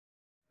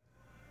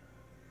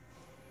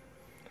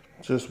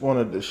Just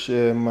wanted to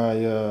share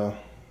my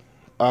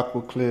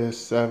Aquaclear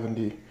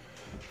 70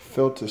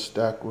 filter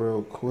stack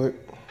real quick.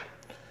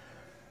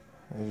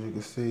 As you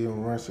can see,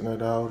 I'm rinsing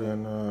it out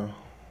in a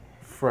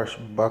fresh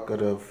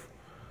bucket of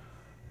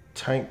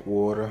tank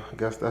water. I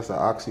guess that's an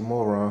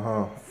oxymoron,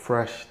 huh?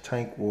 Fresh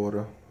tank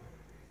water.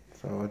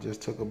 So I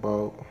just took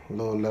about a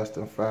little less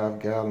than 5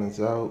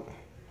 gallons out.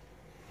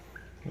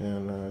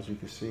 And as you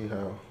can see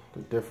how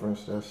the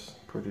difference, that's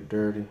pretty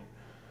dirty.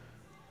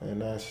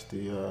 And that's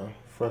the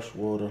fresh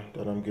water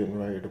that I'm getting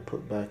ready to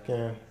put back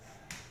in.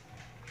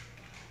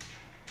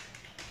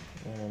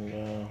 And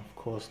of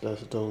course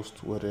that's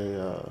dosed with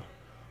a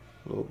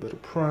little bit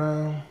of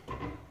prime,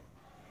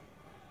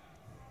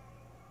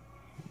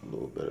 a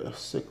little bit of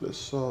cichlid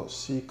salt,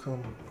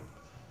 secum,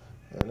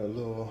 and a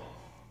little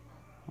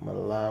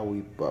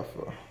Malawi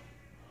buffer.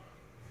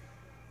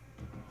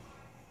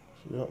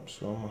 Yep,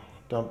 so I'm gonna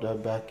dump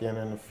that back in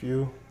a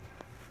few.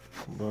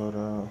 But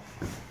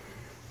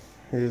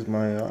here's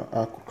my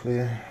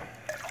Aquaclear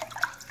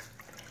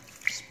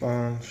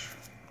sponge.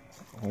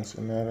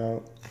 Rinsing that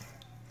out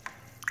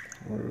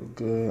real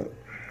good.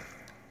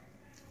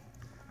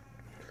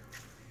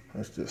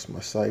 That's just my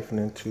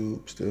siphoning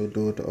tube. Still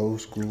do it the old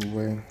school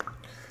way.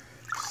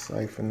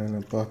 Siphon in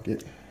a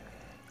bucket.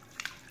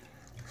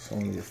 It's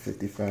only a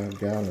 55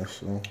 gallon,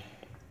 so.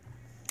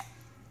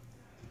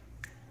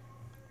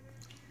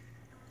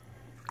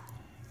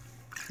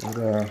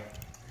 But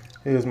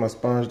here's my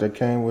sponge that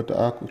came with the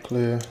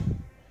Aquaclear.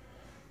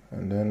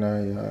 And then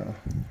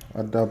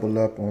I double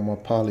up on my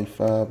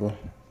polyfiber.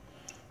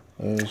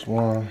 There's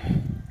one.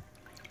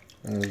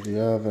 There's the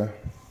other.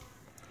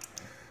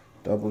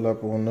 Double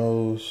up on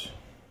those.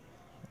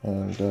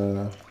 And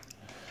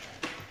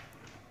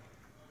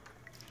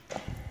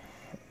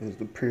here's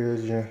the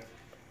Purigen.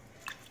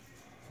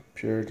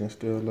 Purigen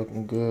still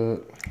looking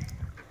good.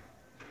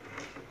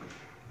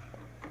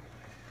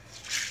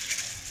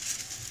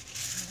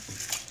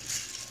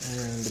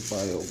 And the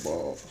bio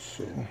ball.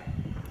 So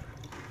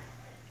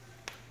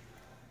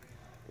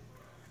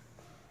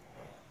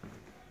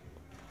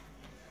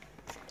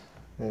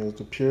there's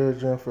the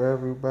Purigen for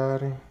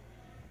everybody.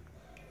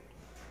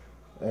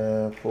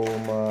 And for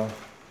my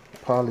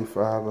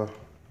polyfiber,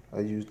 I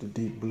use the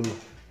deep blue.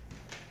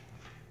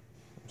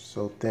 It's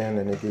so thin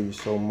and they give you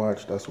so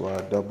much, that's why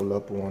I double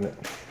up on it.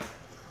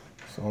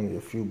 It's only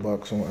a few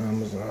bucks on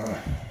Amazon.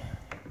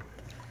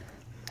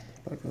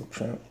 Back up,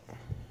 champ.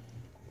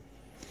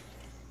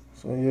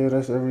 So yeah,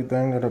 that's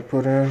everything that I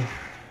put in,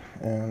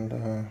 and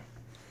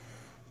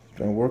it's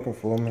been working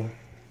for me.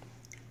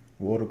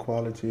 Water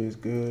quality is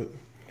good.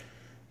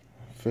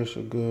 Fish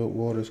are good,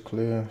 water's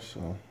clear,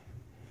 so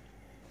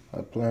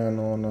I plan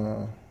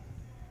on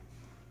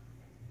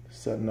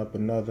setting up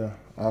another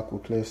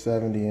Aquaclear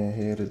 70 in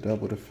here to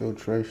double the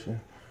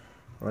filtration.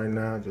 Right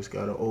now I just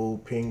got an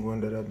old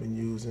Penguin that I've been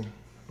using,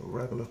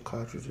 regular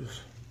cartridges.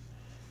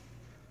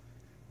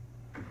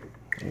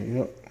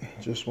 Yep,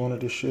 just wanted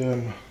to share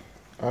my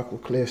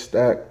Aquaclear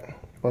stack.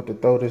 About to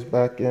throw this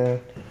back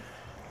in.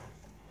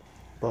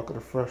 Bucket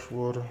of fresh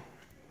water.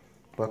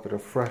 Bucket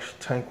of fresh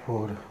tank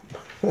water.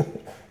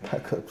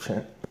 Back up,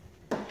 champ.